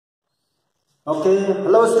Okay,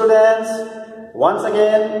 hello students. Once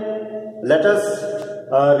again, let us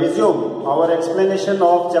resume our explanation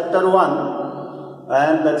of chapter 1,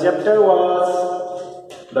 and the chapter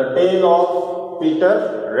was the tale of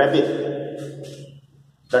Peter Rabbit.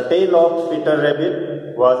 The tale of Peter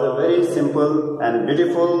Rabbit was a very simple and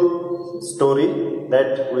beautiful story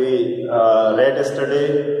that we read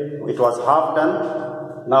yesterday. It was half done.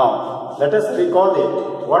 Now, let us recall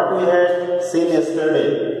it, what we had seen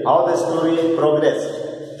yesterday, how the story progressed.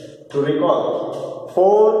 To recall,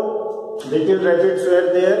 4 little rabbits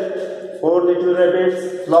were there, 4 little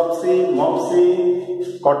rabbits, Flopsy,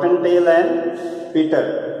 Mopsy, Cottontail and Peter.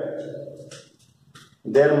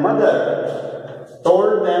 Their mother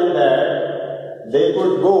told them that they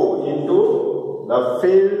could go into the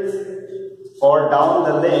fields or down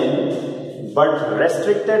the lane, but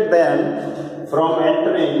restricted them from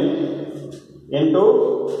entering into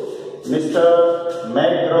Mr.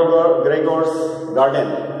 McGregor's garden.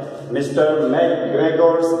 Mr.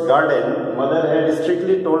 McGregor's garden, mother had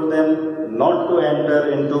strictly told them not to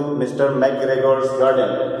enter into Mr. McGregor's garden.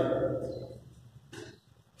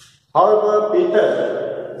 However,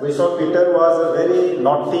 we saw Peter was a very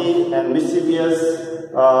naughty and mischievous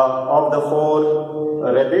of the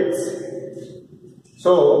 4 rabbits.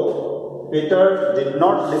 So, Peter did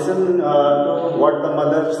not listen to what the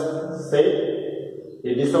mother said.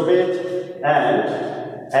 He disobeyed and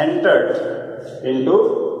entered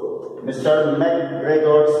into Mr.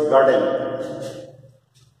 McGregor's garden.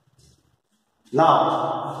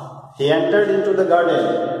 Now, he entered into the garden.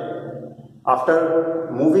 After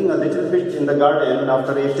moving a little bit in the garden,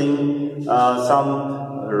 after eating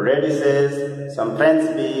some radishes, some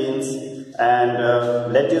French beans and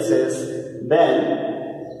lettuces, then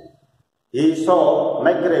he saw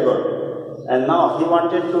McGregor, and now he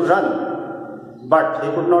wanted to run, but he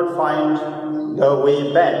could not find the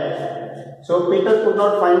way back. So Peter could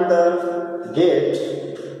not find the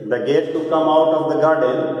gate to come out of the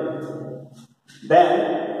garden.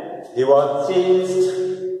 Then he was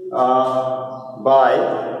chased by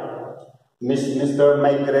Mr.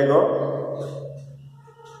 McGregor.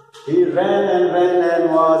 He ran and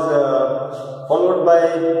was followed by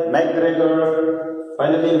McGregor.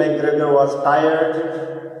 Finally, McGregor was tired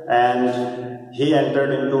and he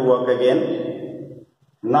entered into work again.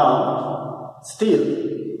 Now, still,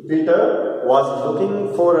 Peter was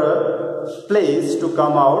looking for a place to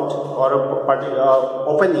come out, or a particular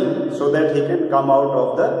opening, so that he can come out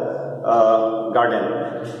of the garden.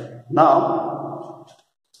 Now,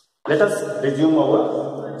 let us resume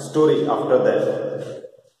our story after that.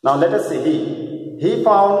 Now, let us see. He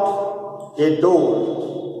found a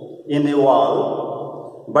door in a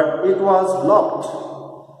wall, but it was locked,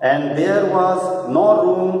 and there was no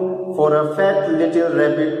room for a fat little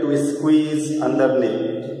rabbit to squeeze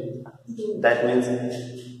underneath. That means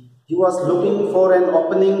he was looking for an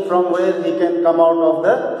opening from where he can come out of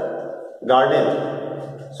the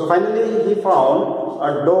garden. So finally he found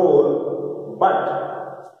a door, but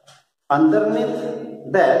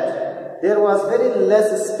underneath that there was very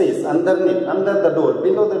less space. Under the door,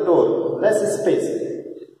 below the door, less space.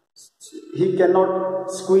 He cannot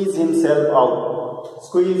squeeze himself out.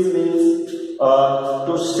 Squeeze means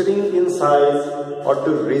to shrink in size or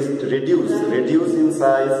to reduce in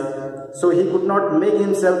size. So he could not make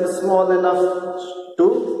himself small enough to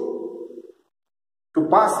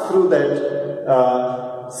pass through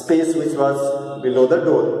that space which was below the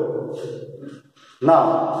door.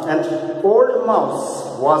 Now, an old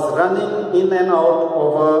mouse was running in and out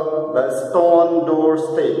over the stone door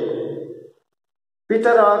step.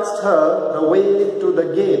 Peter asked her the way to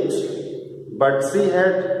the gate, but she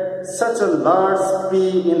had such a large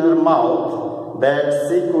pea in her mouth that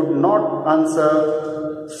she could not answer.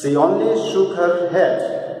 She only shook her head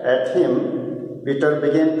at him. Peter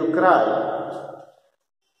began to cry.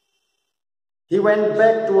 He went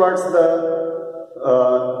back towards the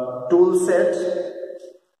tool set,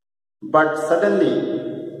 but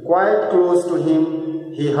suddenly, quite close to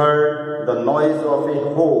him, he heard the noise of a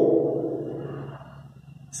hoe.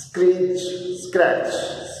 Screech, scratch,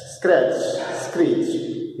 scratch,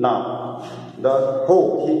 screech. Now, the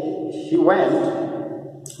hoe, he went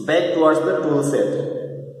back towards the tool set.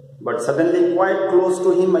 But suddenly, quite close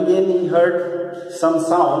to him, again he heard some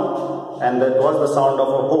sound, and that was the sound of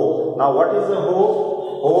a hoe. Now, what is a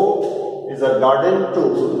hoe? Hoe is a garden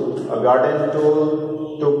tool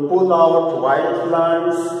to pull out wild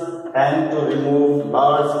plants and to remove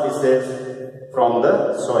large pieces from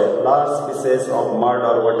the soil, large pieces of mud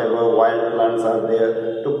or whatever wild plants are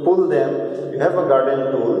there. To pull them, you have a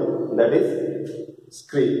garden tool that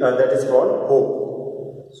is called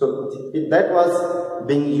hoe. So that was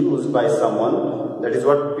being used by someone. That is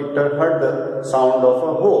what Peter heard, the sound of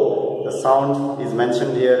a hoe. The sound is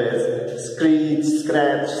mentioned here as screech,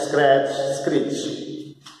 scratch, scratch,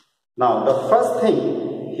 screech. Now the first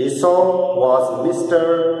thing he saw was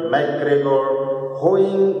Mr. McGregor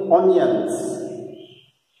hoeing onions.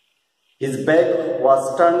 His back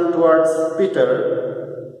was turned towards Peter,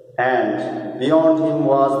 and beyond him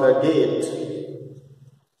was the gate.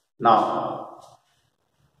 Now,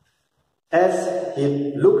 as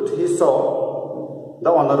he looked, he saw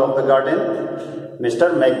the owner of the garden,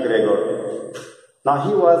 Mr. McGregor. Now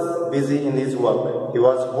he was busy in his work. He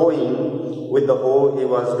was hoeing with the hoe. He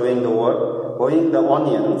was doing the work, hoeing the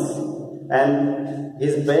onions, and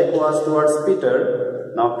his back was towards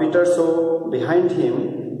Peter. Now Peter saw behind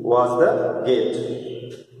him was the gate.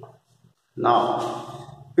 Now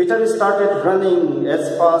Peter started running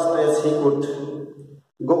as fast as he could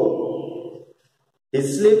go. He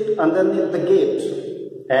slipped underneath the gate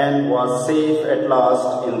and was safe at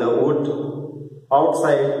last in the wood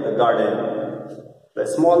outside the garden. The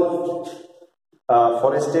small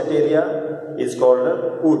forested area is called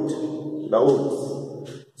a wood, the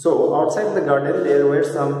woods. So outside the garden there were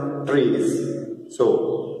some trees.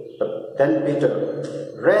 So then Peter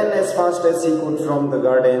ran as fast as he could from the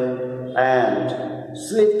garden and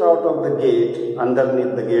slipped out of the gate.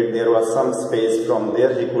 Underneath the gate there was some space. From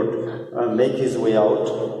there he could make his way out,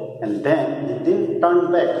 and then he didn't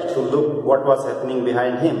turn back to look what was happening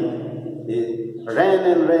behind him. He ran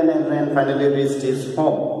and ran and ran, finally reached his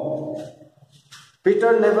home.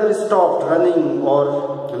 Peter never stopped running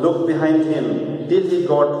or looked behind him till he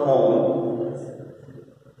got home.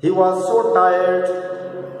 He was so tired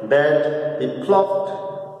that he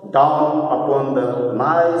plopped down upon the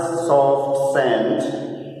nice soft sand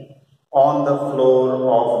on the floor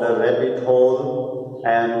of the rabbit hole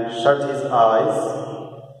and shut his eyes.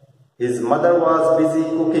 His mother was busy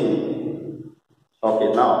cooking.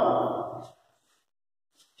 Okay, now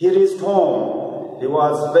he reached home. He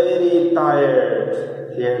was very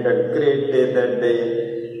tired. He had a great day that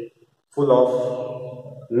day, full of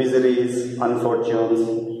miseries, unfortunes.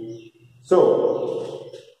 So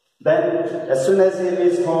then, as soon as he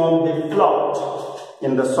reached home, he flopped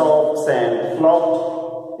in the soft sand.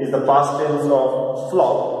 Flopped is the past tense of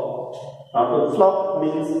flop. Now, to flop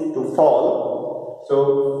means to fall.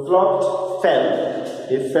 So, flopped, fell.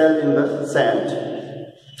 He fell in the sand,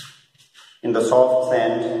 in the soft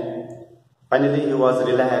sand. Finally, he was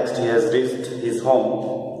relaxed. He has reached his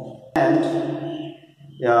home and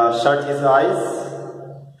shut his eyes.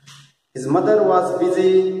 His mother was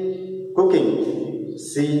busy cooking.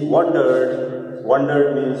 She wondered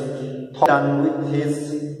means done with his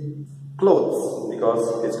clothes,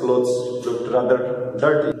 because his clothes looked rather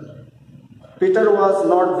dirty. Peter was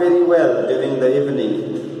not very well during the evening.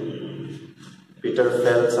 Peter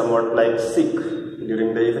felt somewhat like sick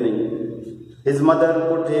during the evening. His mother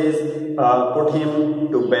put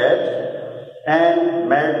him to bed and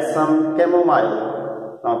made some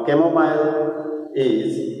chamomile. Now chamomile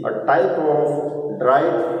is a type of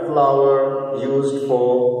dried flower used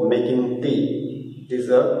for making tea. It is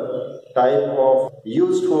a type of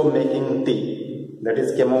used for making tea, that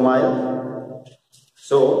is chamomile.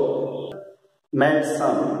 So made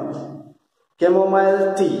some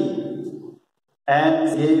chamomile tea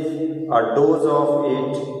and gave a dose of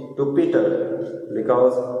it to Peter,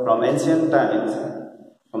 because from ancient times,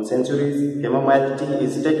 from centuries, chamomile tea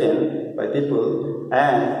is taken by people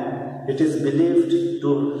and it is believed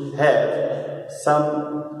to have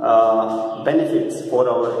some benefits for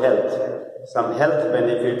our health, some health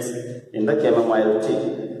benefits in the chamomile tea.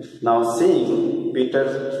 Now seeing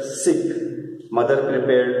Peter sick, mother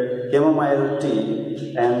prepared chamomile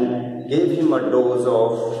tea and gave him a dose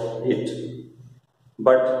of it.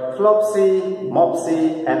 But Flopsy,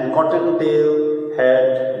 Mopsy and Cottontail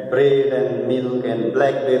had bread and milk and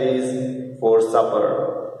blackberries for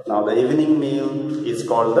supper. Now the evening meal is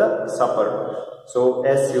called the supper. So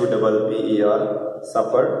S-U-P-P-E-R,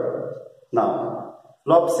 supper. Now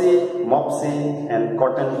Flopsy, Mopsy and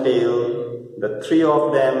Cottontail, the three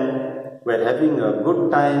of them were having a good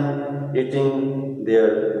time eating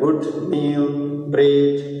their good meal,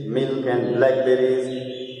 bread, milk and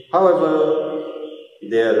blackberries. However,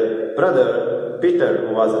 their brother Peter,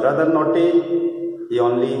 who was rather naughty, he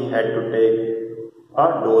only had to take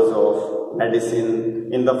a dose of medicine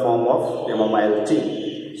in the form of chamomile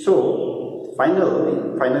tea. So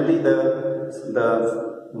finally the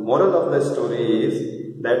moral of the story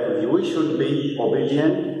is that we should be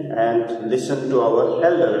obedient and listen to our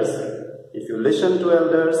elders. If you listen to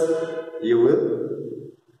elders, you will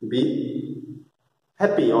be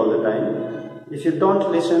happy all the time. If you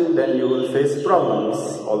don't listen, then you will face problems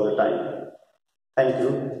all the time. Thank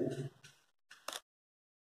you.